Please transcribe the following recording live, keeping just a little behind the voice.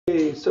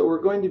Okay, so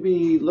we're going to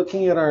be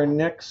looking at our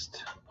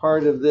next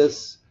part of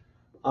this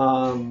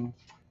PowerPoint,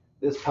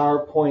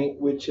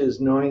 which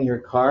is knowing your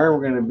car.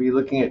 We're going to be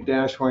looking at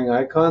dashboarding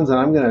icons, and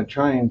I'm going to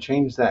try and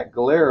change that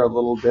glare a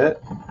little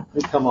bit. Let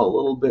me come a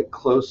little bit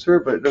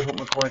closer, but it doesn't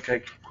look like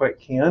I quite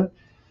can.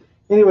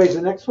 Anyways,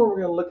 the next one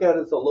we're going to look at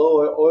is the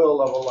low oil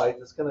level light.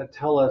 It's going to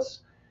tell us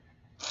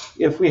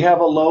if we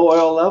have a low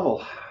oil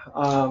level.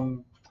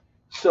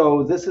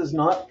 So this is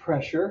not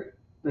pressure.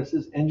 This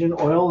is engine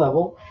oil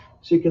level.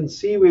 So you can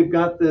see we've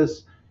got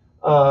this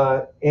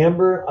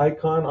amber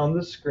icon on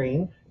the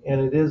screen, and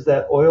it is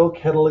that oil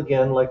kettle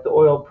again, like the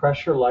oil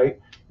pressure light.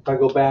 If I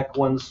go back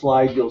one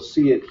slide, you'll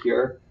see it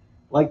here.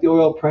 Like the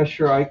oil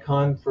pressure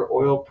icon for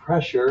oil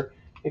pressure,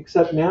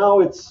 except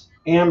now it's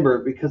amber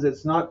because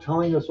it's not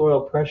telling us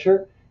oil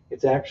pressure.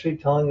 It's actually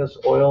telling us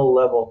oil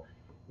level.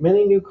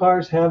 Many new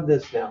cars have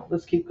this now.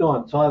 Let's keep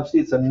going. So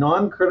obviously it's a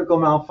non-critical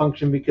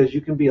malfunction because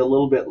you can be a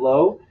little bit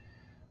low.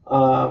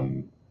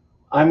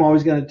 I'm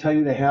always going to tell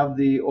you to have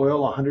the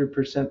oil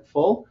 100%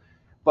 full,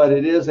 but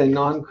it is a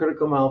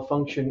non-critical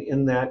malfunction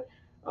in that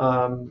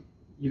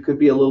you could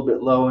be a little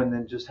bit low and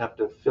then just have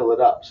to fill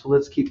it up. So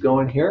let's keep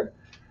going here.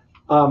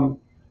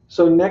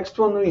 So next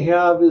one we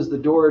have is the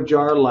door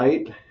ajar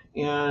light.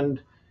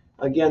 And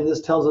again,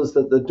 this tells us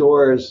that the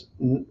door is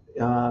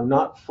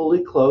not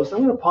fully closed.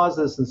 I'm going to pause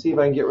this and see if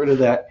I can get rid of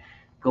that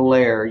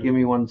glare. Give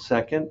me 1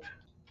 second.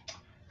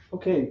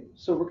 Okay,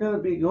 so we're going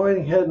to be going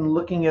ahead and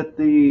looking at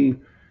the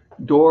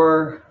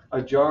door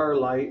ajar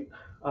light,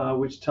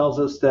 which tells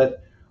us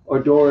that our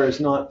door is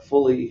not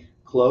fully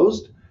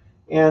closed.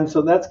 And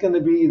so that's going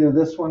to be either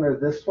this one or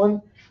this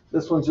one.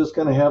 This one's just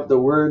going to have the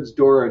words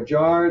door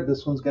ajar.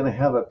 This one's going to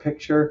have a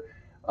picture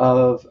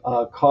of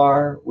a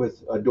car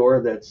with a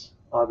door that's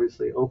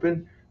obviously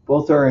open.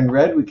 Both are in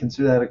red. We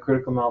consider that a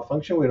critical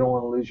malfunction. We don't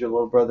want to lose your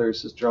little brother or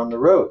sister on the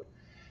road.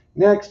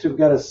 Next, we've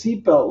got a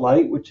seatbelt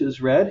light, which is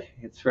red.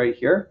 It's right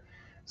here.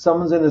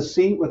 Someone's in a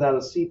seat without a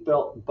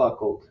seatbelt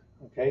buckled.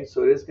 Okay,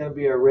 so it is going to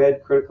be a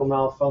red critical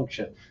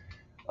malfunction.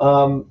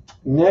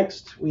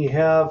 Next, we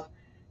have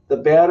the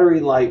battery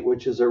light,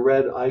 which is a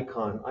red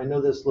icon. I know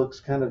this looks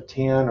kind of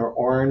tan or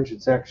orange.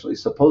 It's actually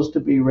supposed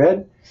to be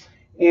red.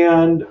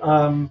 And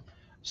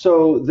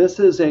so this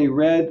is a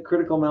red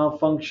critical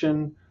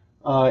malfunction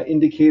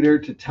indicator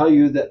to tell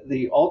you that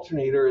the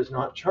alternator is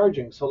not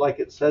charging. So like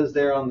it says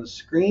there on the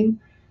screen,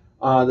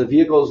 the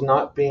vehicle is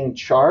not being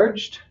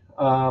charged.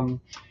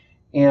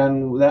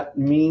 And that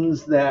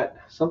means that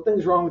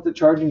something's wrong with the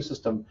charging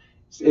system.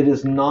 It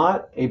is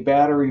not a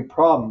battery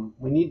problem.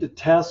 We need to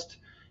test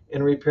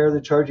and repair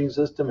the charging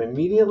system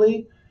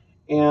immediately.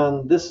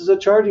 And this is a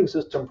charging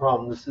system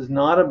problem. This is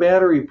not a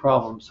battery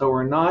problem. So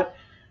we're not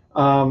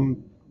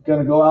going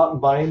to go out and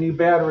buy a new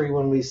battery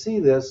when we see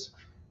this.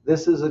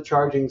 This is a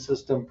charging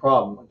system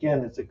problem.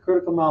 Again, it's a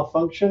critical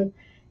malfunction.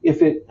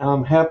 If it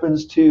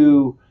happens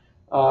to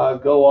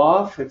go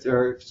off, if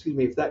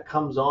that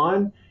comes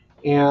on,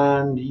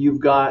 and you've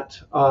got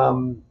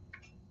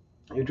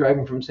you're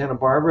driving from Santa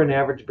Barbara, an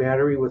average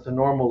battery with a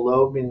normal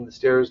load, meaning the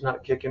stereo is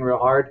not kicking real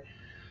hard,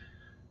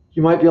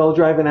 you might be able to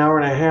drive an hour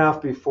and a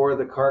half before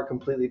the car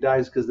completely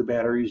dies because the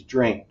battery is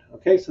drained.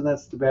 Okay, so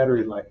that's the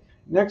battery light.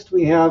 Next,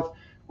 we have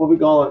what we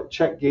call a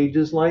check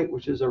gauges light,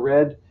 which is a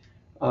red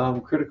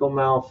critical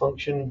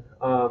malfunction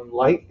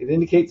light. It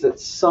indicates that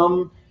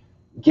some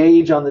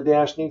gauge on the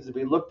dash needs to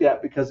be looked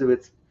at because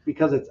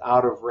it's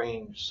out of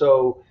range.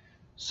 So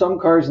some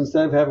cars,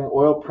 instead of having an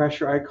oil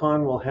pressure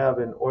icon, will have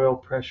an oil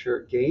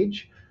pressure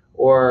gauge,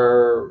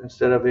 or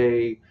instead of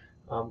a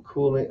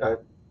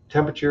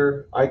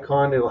temperature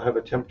icon, it'll have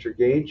a temperature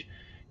gauge.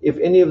 If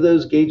any of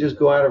those gauges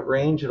go out of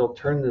range, it'll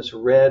turn this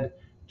red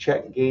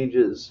check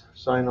gauges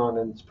sign on,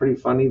 and it's pretty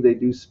funny. They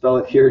do spell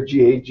it here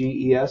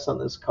G-A-G-E-S on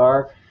this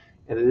car,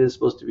 and it is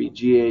supposed to be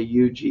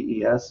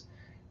G-A-U-G-E-S.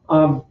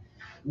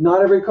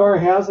 Not every car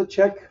has a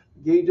check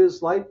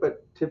gauges light,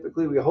 but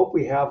typically we hope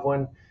we have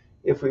one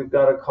if we've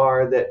got a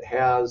car that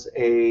has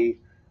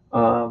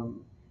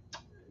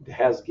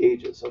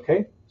gauges.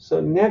 Okay,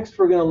 so next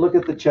we're going to look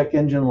at the check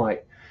engine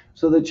light.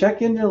 So the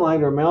check engine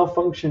light, or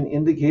malfunction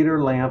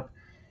indicator lamp,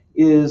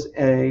 is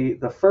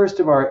the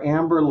first of our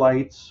amber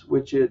lights,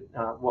 which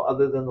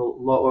other than the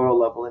low oil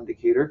level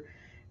indicator,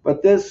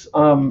 but this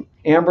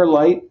amber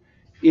light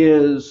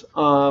is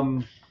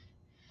going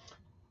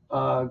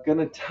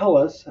to tell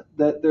us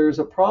that there's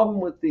a problem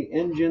with the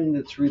engine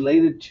that's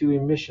related to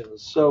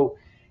emissions. So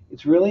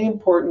it's really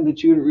important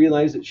that you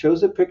realize it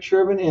shows a picture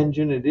of an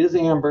engine. It is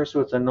amber, so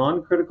it's a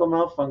non-critical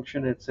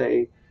malfunction. It's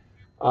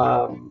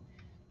something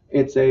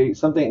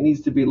that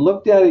needs to be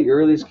looked at your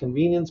earliest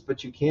convenience,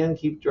 but you can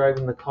keep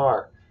driving the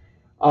car.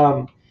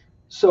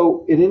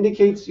 So it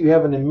indicates you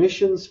have an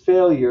emissions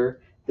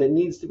failure that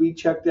needs to be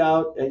checked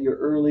out at your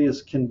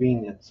earliest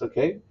convenience.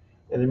 Okay,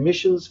 an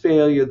emissions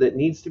failure that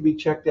needs to be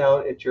checked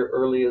out at your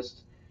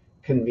earliest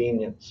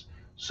convenience.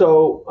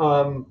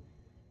 So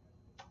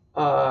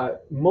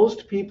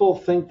most people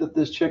think that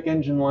this check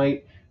engine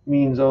light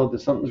means, oh,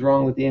 something's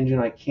wrong with the engine,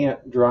 I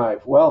can't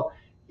drive. Well,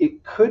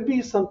 it could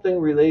be something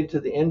related to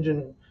the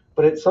engine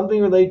but it's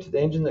something related to the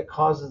engine that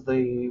causes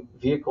the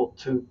vehicle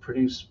to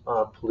produce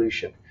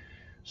pollution.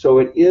 So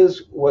it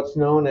is what's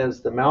known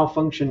as the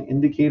malfunction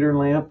indicator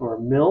lamp, or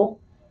MIL.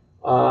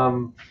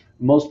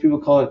 Most people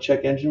call it a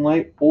check engine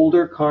light.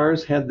 Older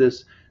cars had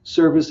this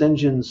service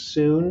engine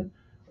soon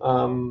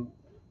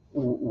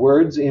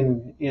words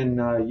in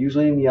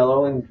usually in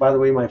yellow. And by the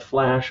way, my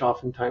flash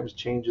oftentimes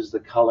changes the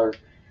color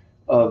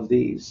of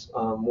these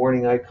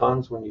warning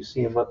icons when you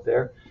see them up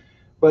there.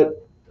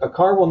 But a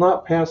car will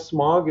not pass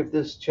smog if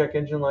this check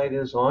engine light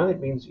is on. It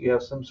means you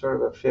have some sort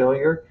of a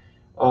failure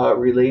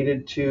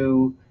related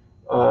to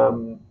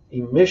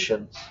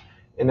emissions.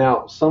 And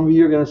now some of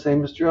you are going to say,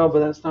 Mr. L, but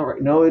that's not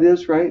right. No, it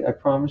is right. I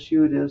promise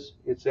you it is.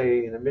 It's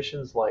an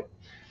emissions light.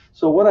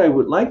 So what I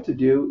would like to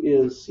do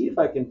is see if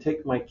I can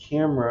take my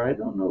camera. I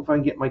don't know if I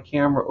can get my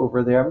camera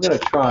over there. I'm going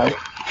to try.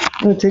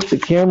 I'm going to take the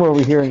camera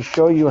over here and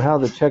show you how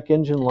the check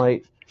engine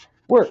light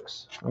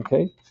works.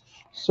 Okay.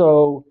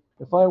 So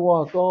if I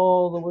walk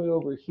all the way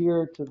over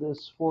here to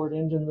this Ford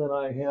engine that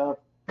I have,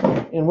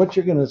 and what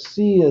you're going to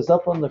see is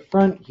up on the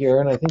front here,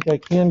 and I think I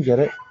can get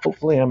it.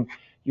 Hopefully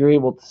you're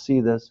able to see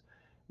this.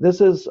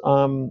 This is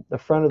the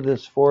front of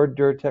this Ford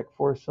Duratec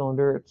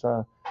 4-cylinder. It's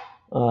a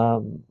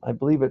I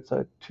believe it's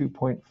a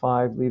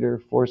 2.5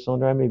 liter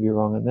 4-cylinder. I may be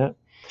wrong on that.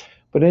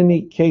 But in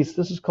any case,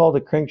 this is called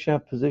a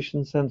crankshaft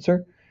position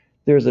sensor.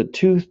 There's a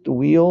toothed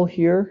wheel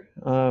here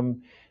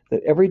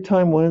that every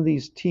time one of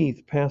these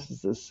teeth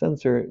passes this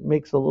sensor, it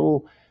makes a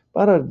little,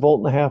 about 1.5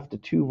 volt to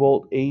 2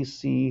 volt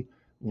AC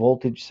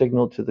voltage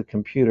signal to the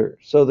computer.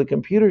 So the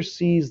computer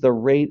sees the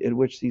rate at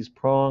which these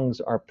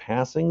prongs are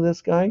passing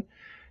this guy.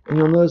 And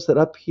you'll notice that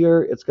up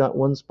here, it's got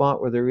one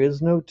spot where there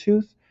is no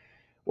tooth.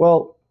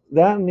 Well,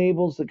 that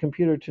enables the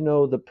computer to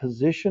know the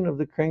position of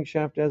the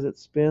crankshaft as it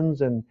spins,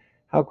 and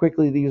how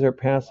quickly these are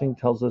passing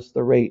tells us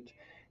the rate.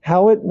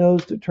 How it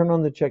knows to turn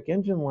on the check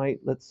engine light,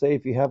 let's say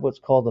if you have what's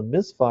called a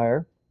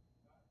misfire,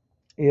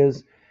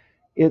 is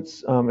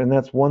and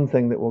that's one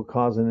thing that will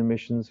cause an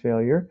emissions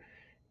failure.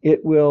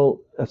 It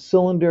will, a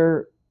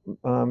cylinder,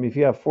 if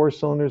you have 4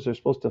 cylinders, they're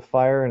supposed to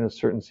fire in a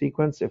certain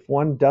sequence. If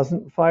one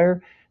doesn't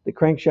fire, the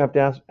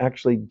crankshaft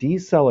actually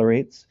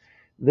decelerates.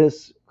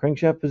 This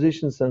crankshaft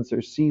position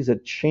sensor sees a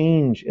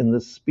change in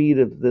the speed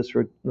of this,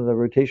 the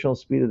rotational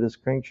speed of this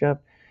crankshaft,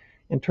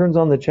 and turns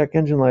on the check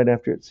engine light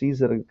after it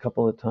sees it a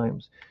couple of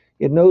times.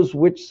 It knows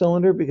which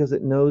cylinder because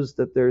it knows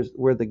that there's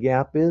where the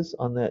gap is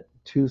on that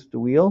toothed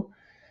wheel.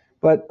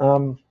 But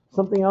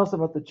something else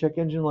about the check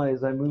engine light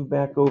as I move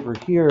back over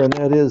here, and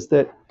that is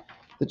that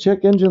the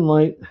check engine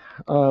light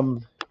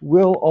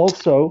will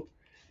also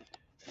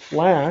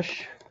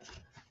flash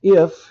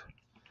if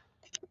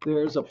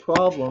there's a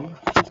problem.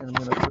 And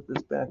I'm going to put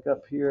this back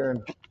up here,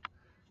 and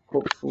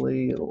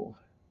hopefully it'll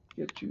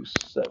get you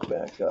set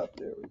back up.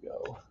 There we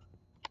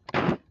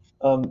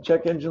go.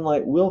 Check engine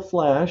light will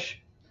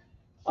flash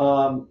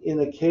in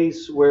a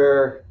case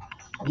where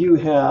you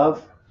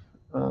have,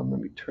 let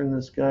me turn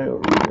this guy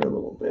over here a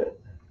little bit.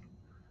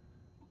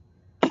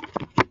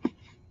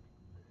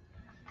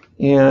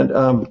 And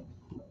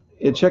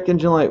a check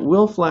engine light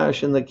will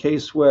flash in the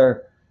case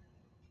where,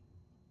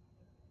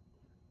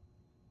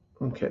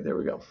 okay, there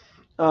we go.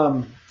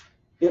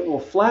 It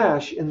will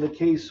flash in the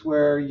case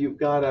where you've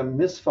got a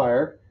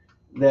misfire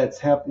that's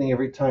happening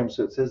every time.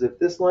 So it says if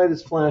this light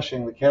is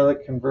flashing, the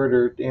catalytic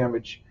converter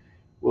damage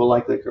will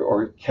likely occur,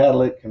 or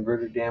catalytic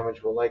converter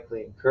damage will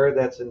likely occur.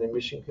 That's an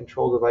emission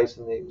control device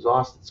in the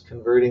exhaust that's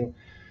converting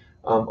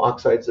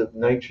oxides of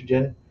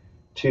nitrogen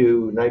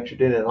to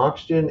nitrogen and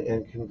oxygen,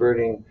 and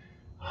converting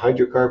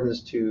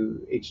hydrocarbons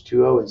to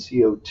H2O and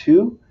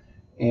CO2,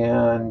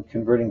 and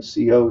converting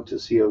CO to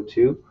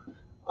CO2.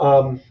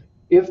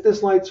 If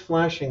this light's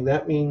flashing,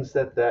 that means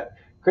that that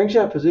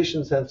crankshaft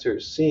position sensor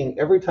is seeing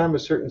every time a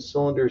certain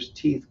cylinder's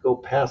teeth go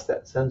past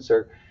that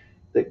sensor,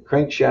 the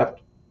crankshaft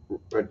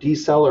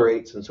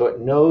decelerates, and so it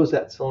knows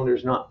that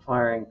cylinder's not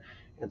firing,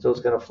 and so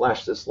it's going to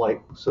flash this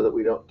light so that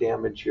we don't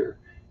damage your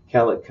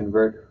catalytic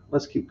converter.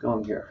 Let's keep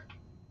going here.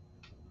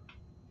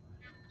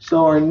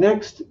 So our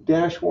next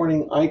dash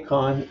warning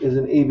icon is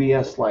an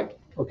ABS light,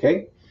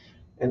 okay?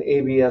 An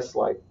ABS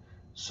light.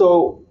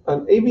 So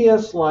an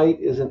ABS light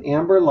is an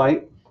amber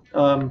light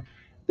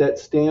that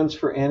stands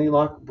for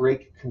anti-lock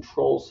brake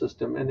control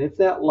system. And if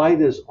that light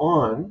is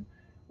on,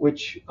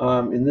 which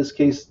in this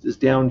case is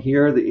down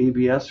here, the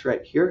ABS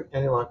right here,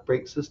 anti-lock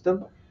brake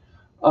system.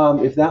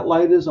 If that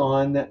light is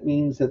on, that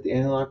means that the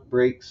anti-lock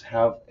brakes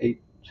have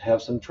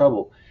some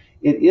trouble.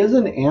 It is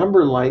an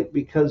amber light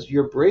because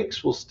your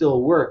brakes will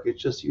still work.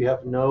 It's just you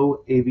have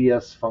no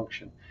ABS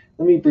function.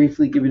 Let me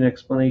briefly give you an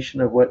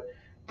explanation of what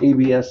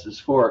ABS is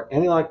for.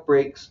 Anti-lock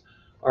brakes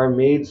are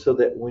made so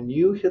that when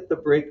you hit the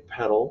brake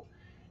pedal,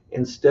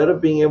 instead of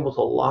being able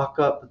to lock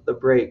up the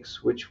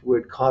brakes, which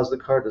would cause the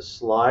car to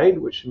slide,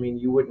 which would mean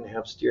you wouldn't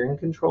have steering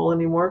control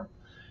anymore,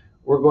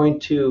 we're going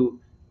to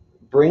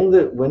bring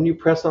when you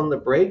press on the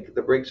brake,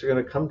 the brakes are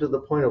going to come to the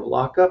point of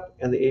lockup,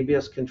 and the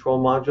ABS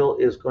control module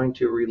is going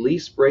to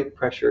release brake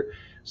pressure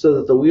so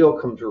that the wheel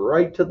comes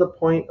right to the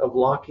point of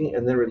locking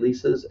and then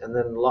releases and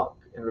then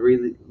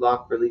and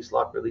lock, release,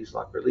 lock, release,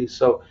 lock, release.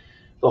 So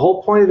the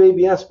whole point of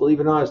ABS, believe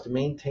it or not, is to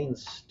maintain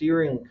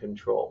steering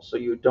control. So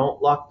you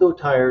don't lock the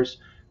tires,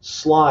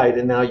 slide,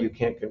 and now you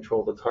can't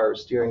control the car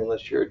steering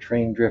unless you're a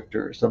trained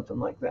drifter or something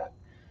like that.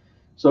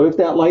 So if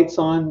that light's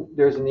on,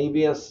 there's an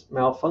ABS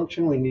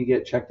malfunction. We need to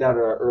get checked out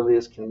at our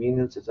earliest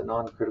convenience. It's a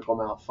non-critical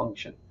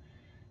malfunction.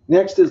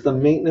 Next is the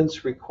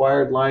maintenance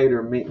required light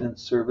or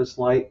maintenance service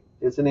light.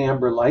 It's an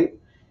amber light.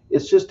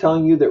 It's just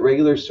telling you that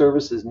regular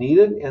service is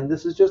needed, and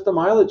this is just a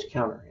mileage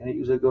counter, and it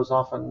usually goes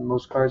off on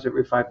most cars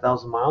every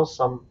 5,000 miles,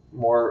 some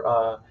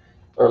more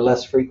or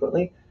less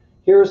frequently.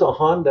 Here's a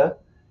Honda,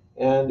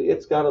 and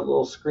it's got a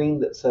little screen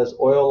that says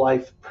oil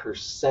life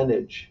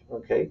percentage,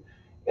 okay?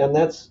 And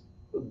that's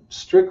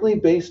strictly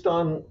based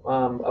on,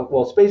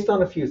 well, it's based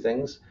on a few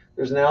things.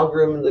 There's an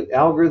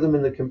algorithm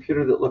in the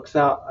computer that looks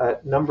out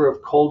at number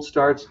of cold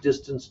starts,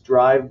 distance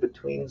drive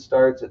between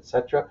starts,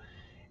 etc.,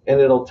 and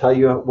it'll tell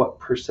you what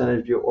percentage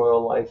of your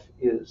oil life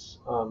is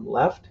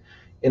left.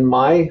 In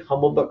my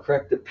humble but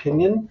correct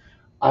opinion,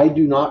 I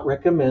do not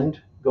recommend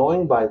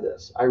going by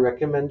this. I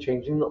recommend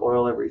changing the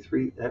oil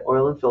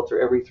oil and filter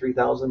every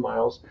 3,000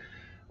 miles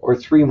or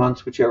 3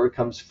 months, whichever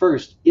comes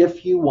first,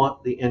 if you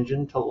want the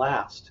engine to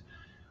last.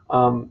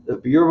 The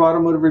Bureau of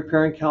Automotive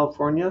Repair in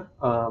California,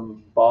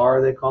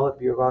 BAR they call it,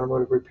 Bureau of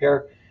Automotive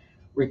Repair,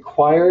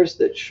 requires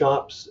that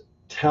shops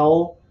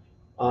tell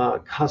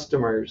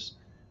customers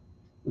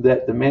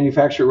that the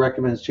manufacturer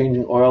recommends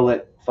changing oil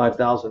at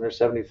 5,000 or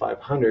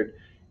 7,500.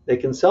 They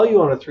can sell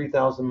you on a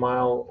 3,000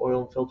 mile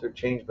oil and filter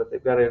change, but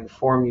they've got to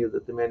inform you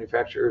that the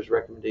manufacturer's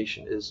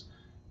recommendation is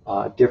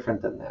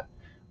different than that.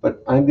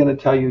 But I'm going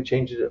to tell you,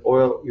 change it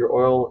to your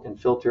oil and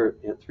filter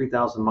at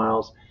 3,000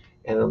 miles,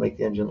 and it'll make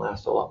the engine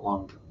last a lot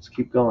longer. Let's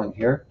keep going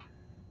here.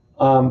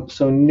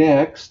 So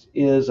next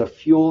is a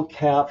fuel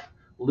cap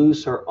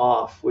loose or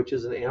off, which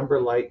is an amber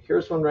light.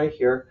 Here's one right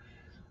here.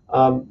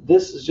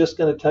 This is just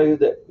going to tell you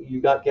that you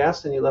got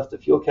gas and you left the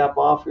fuel cap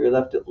off or you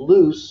left it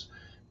loose,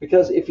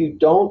 because if you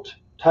don't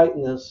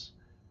tighten this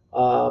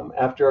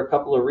after a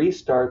couple of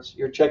restarts,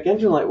 your check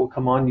engine light will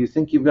come on. You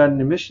think you've got an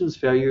emissions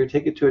failure, you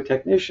take it to a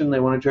technician, they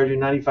want to charge you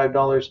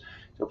 $95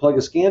 to plug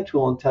a scan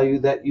tool and tell you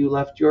that you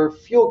left your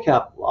fuel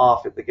cap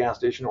off at the gas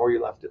station or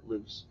you left it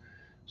loose.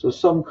 So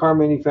some car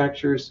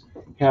manufacturers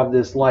have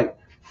this light.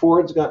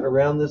 Ford's gotten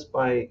around this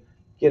by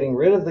getting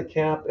rid of the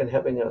cap and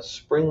having a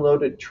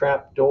spring-loaded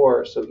trap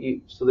door, so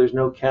there's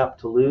no cap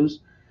to lose.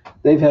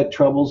 They've had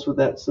troubles with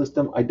that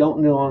system. I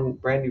don't know on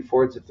brand new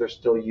Fords if they're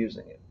still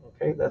using it.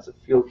 Okay, that's a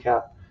fuel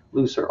cap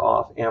loose or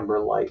off amber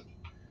light.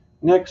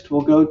 Next,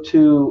 we'll go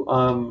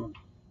to,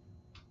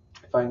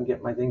 if I can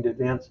get my thing to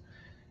advance,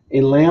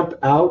 a lamp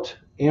out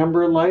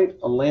amber light,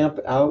 a lamp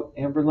out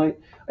amber light.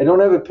 I don't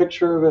have a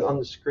picture of it on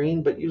the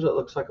screen, but usually it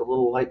looks like a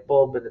little light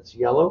bulb and it's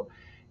yellow.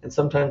 And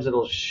sometimes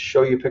it'll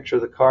show you a picture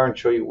of the car and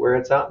show you where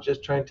it's out,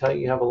 just try and tell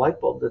you have a light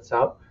bulb that's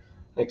out.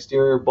 The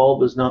exterior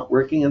bulb is not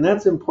working, and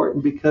that's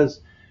important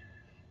because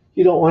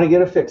you don't want to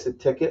get a fix-it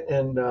ticket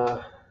and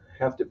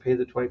have to pay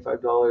the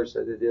 $25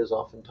 that it is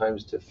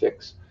oftentimes to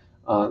fix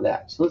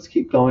that. So let's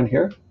keep going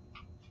here.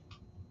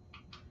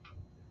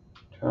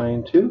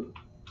 Trying to,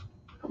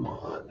 come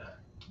on.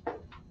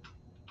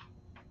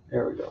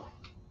 There we go.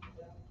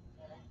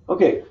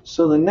 Okay,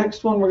 so the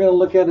next one we're going to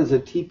look at is a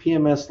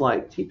TPMS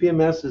light.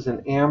 TPMS is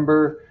an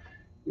amber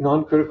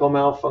non-critical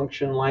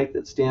malfunction light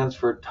that stands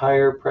for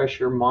Tire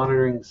Pressure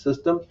Monitoring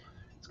System.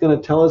 It's going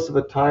to tell us if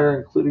a tire,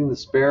 including the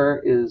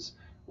spare, is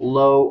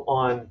low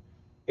on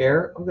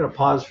air. I'm going to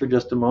pause for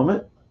just a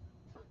moment.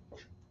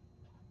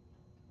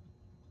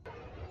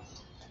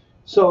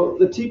 So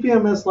the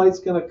TPMS light's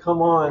going to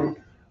come on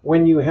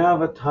when you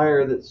have a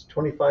tire that's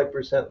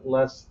 25%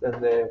 less than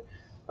the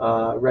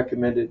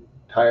recommended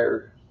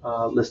tire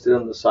listed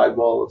on the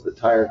sidewall of the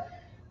tire.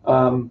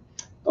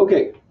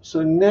 Okay,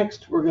 so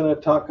next we're going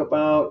to talk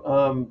about,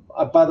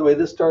 by the way,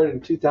 this started in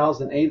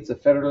 2008. It's a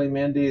federally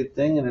mandated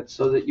thing, and it's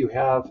so that you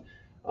have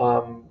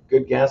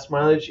good gas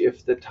mileage.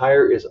 If the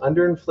tire is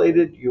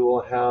underinflated, you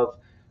will have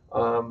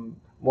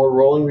more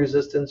rolling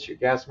resistance. Your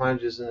gas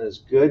mileage isn't as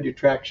good. Your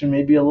traction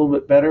may be a little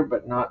bit better,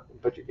 but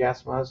your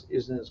gas mileage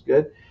isn't as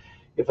good.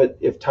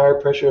 If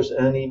tire pressure is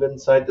uneven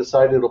side to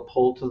side, it'll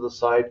pull to the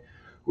side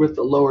with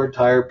the lower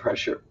tire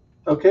pressure.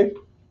 Okay,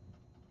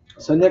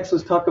 so next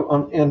let's talk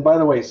about, and by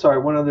the way,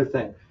 sorry, one other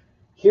thing.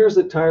 Here's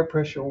the tire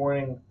pressure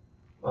warning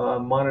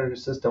monitor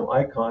system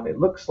icon. It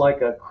looks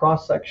like a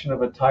cross section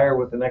of a tire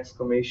with an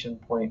exclamation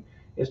point.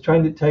 It's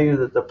trying to tell you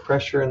that the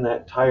pressure in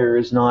that tire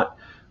is not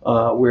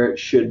where it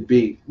should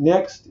be.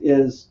 Next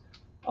is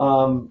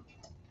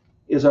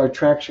our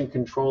traction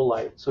control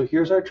light. So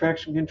here's our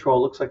traction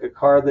control. Looks like a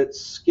car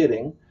that's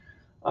skidding.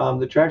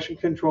 The traction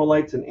control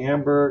light's an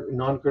amber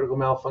non-critical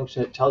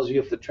malfunction. It tells you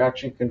if the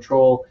traction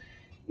control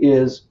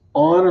is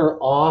on or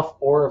off,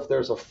 or if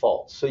there's a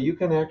fault. So you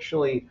can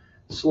actually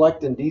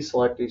select and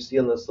deselect. You see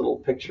in this little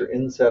picture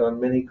inset on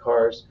many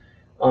cars.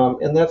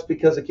 And that's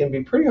because it can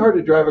be pretty hard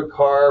to drive a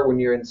car when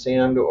you're in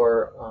sand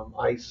or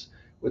ice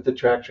with the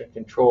traction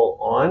control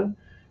on.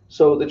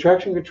 So the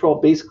traction control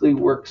basically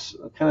works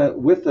kind of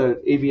with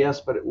the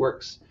ABS, but it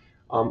works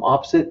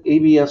Opposite,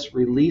 ABS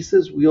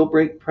releases wheel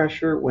brake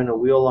pressure when a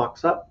wheel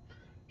locks up.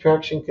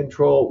 Traction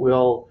control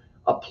will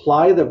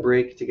apply the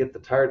brake to get the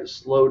tire to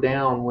slow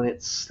down when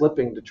it's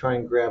slipping to try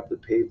and grab the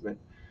pavement.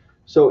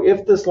 So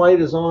if this light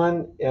is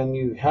on and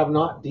you have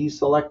not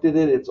deselected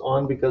it, it's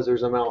on because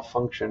there's a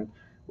malfunction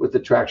with the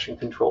traction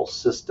control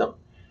system.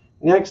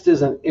 Next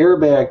is an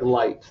airbag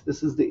light.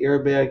 This is the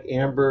airbag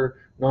amber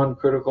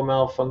non-critical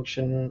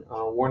malfunction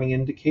warning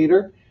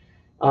indicator.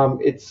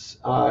 It's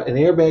an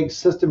airbag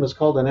system is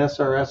called an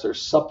SRS, or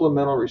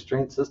supplemental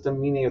restraint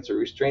system, meaning it's a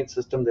restraint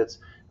system that's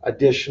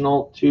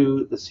additional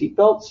to the seat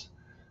belts.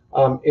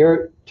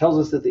 Air tells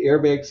us that the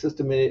airbag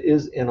system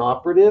is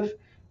inoperative.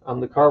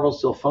 The car will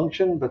still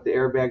function, but the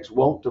airbags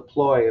won't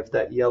deploy if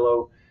that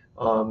yellow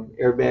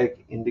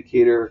airbag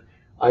indicator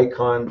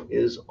icon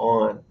is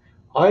on.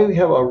 I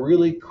have a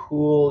really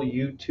cool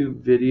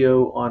YouTube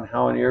video on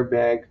how an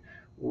airbag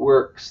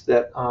works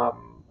that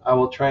I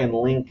will try and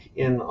link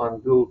in on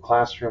Google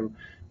Classroom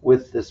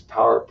with this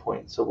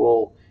PowerPoint.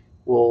 So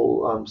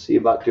we'll see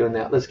about doing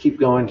that. Let's keep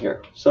going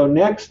here. So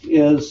next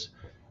is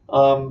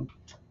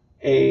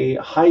a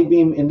high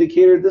beam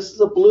indicator. This is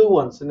a blue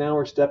one. So now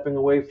we're stepping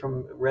away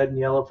from red and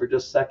yellow for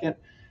just a second.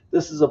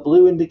 This is a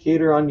blue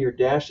indicator on your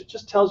dash. It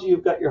just tells you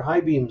you've got your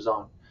high beams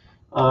on.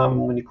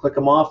 When you click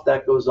them off,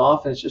 that goes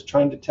off, and it's just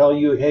trying to tell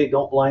you, hey,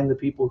 don't blind the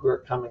people who are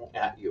coming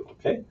at you,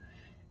 okay?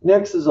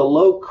 Next is a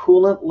low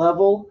coolant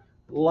level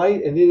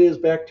light, and it is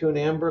back to an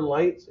amber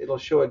light. It'll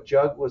show a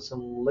jug with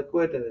some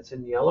liquid, and it's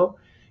in yellow.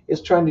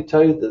 It's trying to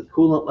tell you that the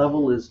coolant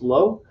level is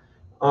low.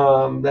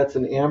 That's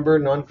an amber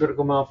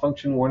non-critical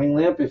malfunction warning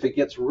lamp. If it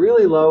gets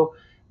really low,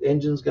 the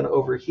engine's going to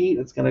overheat.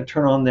 It's going to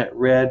turn on that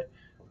red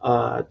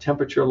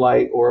temperature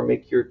light or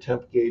make your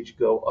temp gauge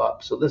go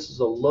up. So this is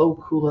a low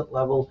coolant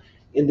level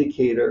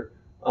indicator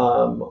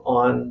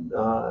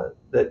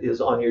that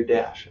is on your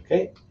dash.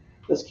 Okay,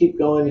 let's keep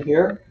going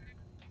here.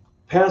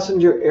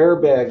 Passenger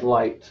airbag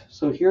light.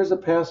 So here's a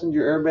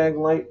passenger airbag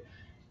light.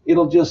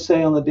 It'll just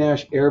say on the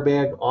dash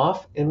airbag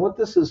off. And what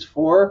this is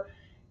for,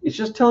 it's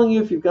just telling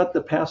you if you've got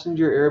the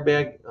passenger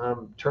airbag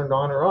turned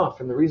on or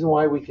off. And the reason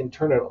why we can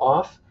turn it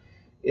off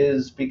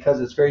is because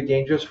it's very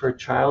dangerous for a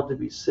child to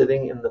be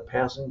sitting in the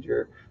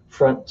passenger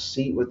front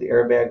seat with the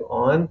airbag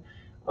on.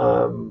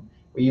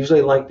 We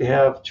usually like to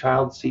have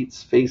child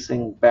seats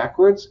facing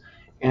backwards.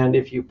 And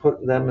if you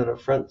put them in a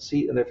front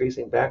seat and they're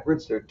facing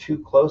backwards, they're too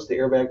close, the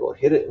airbag will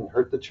hit it and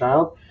hurt the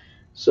child.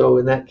 So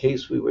in that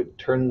case, we would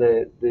turn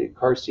the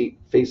car seat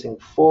facing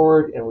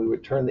forward and we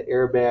would turn the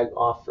airbag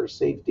off for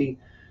safety.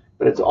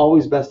 But it's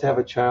always best to have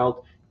a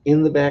child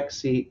in the back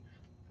seat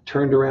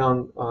turned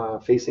around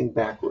facing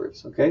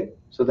backwards, okay?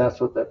 So that's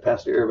what that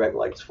passenger airbag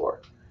light's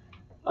for.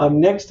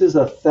 Next is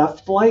a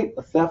theft light.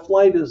 A theft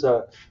light is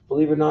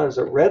believe it or not, is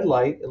a red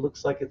light. It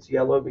looks like it's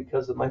yellow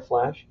because of my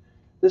flash.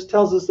 This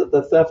tells us that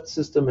the theft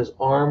system is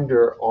armed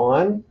or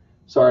on.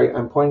 Sorry,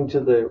 I'm pointing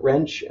to the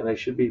wrench and I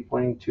should be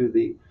pointing to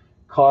the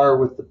car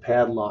with the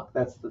padlock.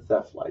 That's the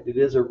theft light. It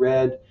is a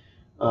red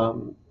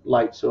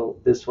light, so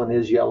this one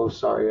is yellow.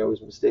 Sorry, I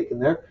was mistaken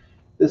there.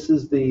 This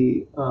is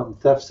the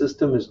theft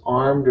system is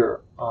armed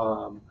or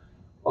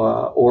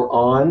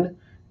on.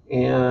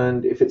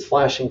 And if it's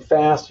flashing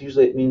fast,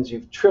 usually it means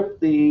you've tripped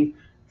the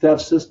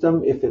theft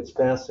system. If it's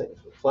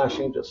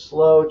flashing just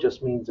slow, it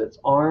just means it's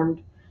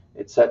armed,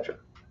 etc.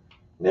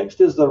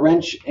 Next is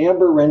the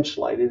amber wrench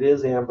light. It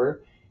is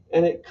amber,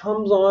 and it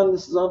comes on.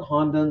 This is on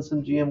Honda and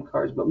some GM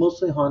cars, but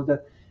mostly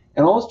Honda.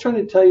 And all it's trying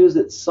to tell you is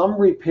that some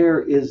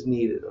repair is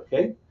needed,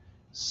 okay?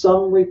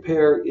 Some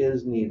repair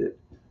is needed.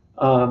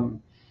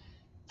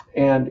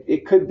 And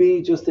it could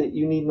be just that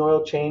you need an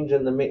oil change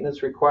and the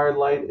maintenance required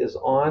light is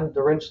on,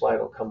 the wrench light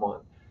will come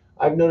on.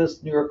 I've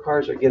noticed newer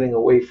cars are getting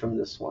away from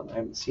this one. I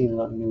haven't seen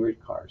it on newer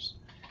cars,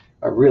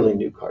 really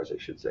new cars, I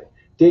should say.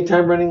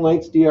 Daytime running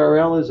lights,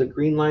 DRL, is a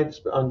green light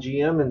on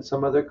GM and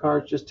some other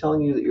cars, just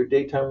telling you that your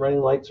daytime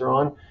running lights are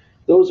on.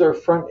 Those are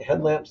front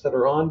headlamps that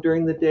are on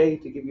during the day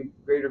to give you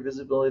greater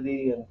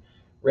visibility in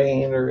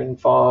rain or in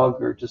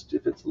fog, or just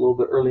if it's a little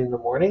bit early in the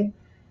morning.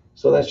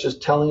 So that's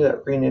just telling you,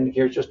 that green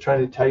indicator is just trying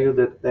to tell you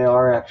that they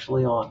are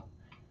actually on.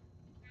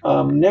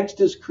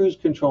 Next is cruise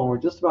control. We're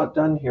just about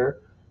done here.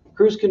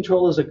 Cruise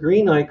control is a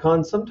green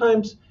icon.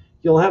 Sometimes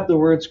you'll have the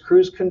words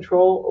cruise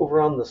control over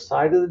on the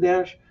side of the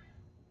dash.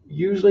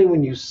 Usually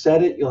when you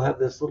set it, you'll have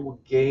this little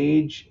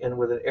gauge, and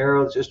with an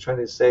arrow it's just trying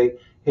to say,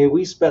 hey,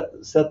 we set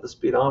the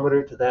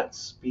speedometer to that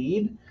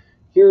speed.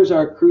 Here's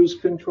our cruise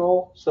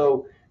control.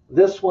 So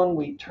this one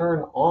we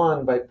turn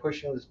on by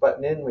pushing this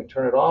button in. We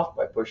turn it off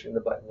by pushing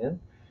the button in.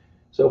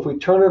 So if we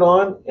turn it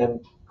on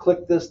and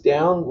click this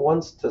down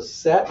once to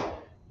set,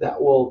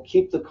 that will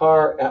keep the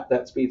car at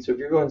that speed. So if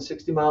you're going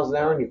 60 miles an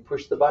hour and you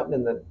push the button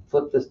and then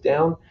flip this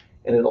down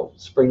and it'll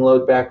spring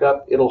load back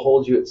up, it'll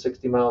hold you at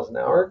 60 miles an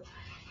hour.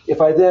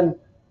 If I then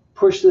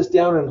push this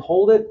down and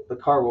hold it, the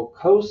car will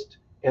coast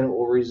and it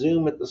will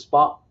resume at the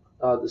spot,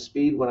 the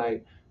speed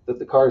that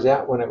the car's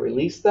at when I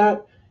release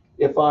that.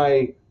 If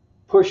I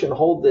push and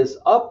hold this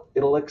up,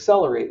 it'll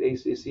accelerate.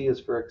 ACC is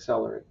for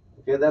accelerate.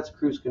 Okay, that's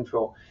cruise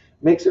control.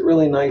 Makes it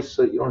really nice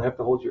so that you don't have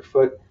to hold your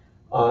foot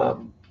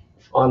um,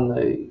 on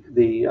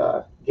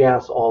the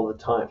gas all the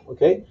time.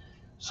 Okay,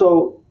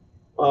 so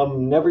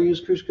never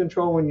use cruise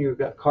control when you've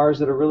got cars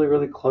that are really,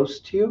 really close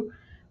to you,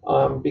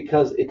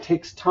 because it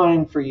takes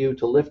time for you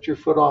to lift your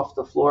foot off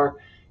the floor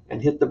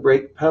and hit the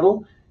brake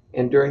pedal.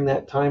 And during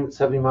that time, at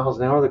 70 miles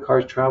an hour, the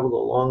car's traveled a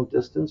long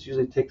distance.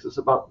 Usually takes us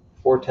about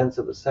 4/10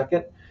 of a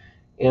second.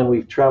 And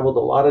we've traveled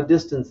a lot of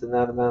distance in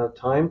that amount of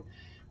time.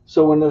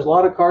 So when there's a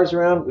lot of cars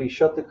around, we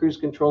shut the cruise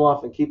control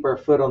off and keep our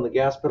foot on the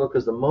gas pedal,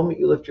 because the moment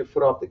you lift your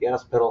foot off the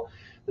gas pedal,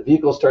 the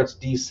vehicle starts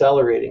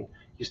decelerating.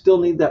 You still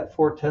need that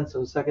 4/10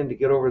 of a second to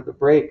get over the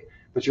brake,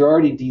 but you're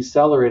already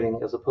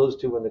decelerating, as opposed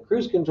to when the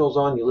cruise control's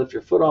on, you lift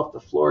your foot off the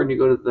floor and you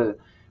go to the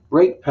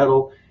brake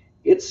pedal.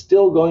 It's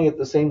still going at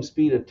the same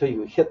speed until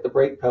you hit the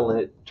brake pedal and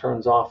it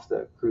turns off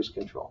the cruise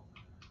control.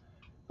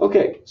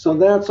 Okay, so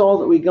that's all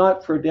that we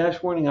got for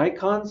dash warning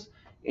icons.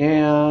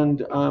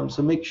 And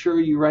so make sure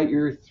you write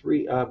your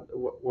three,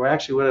 well,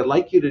 actually what I'd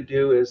like you to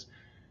do is,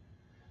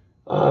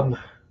 I'll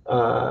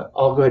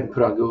go ahead and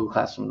put on Google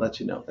Classroom and let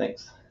you know.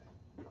 Thanks.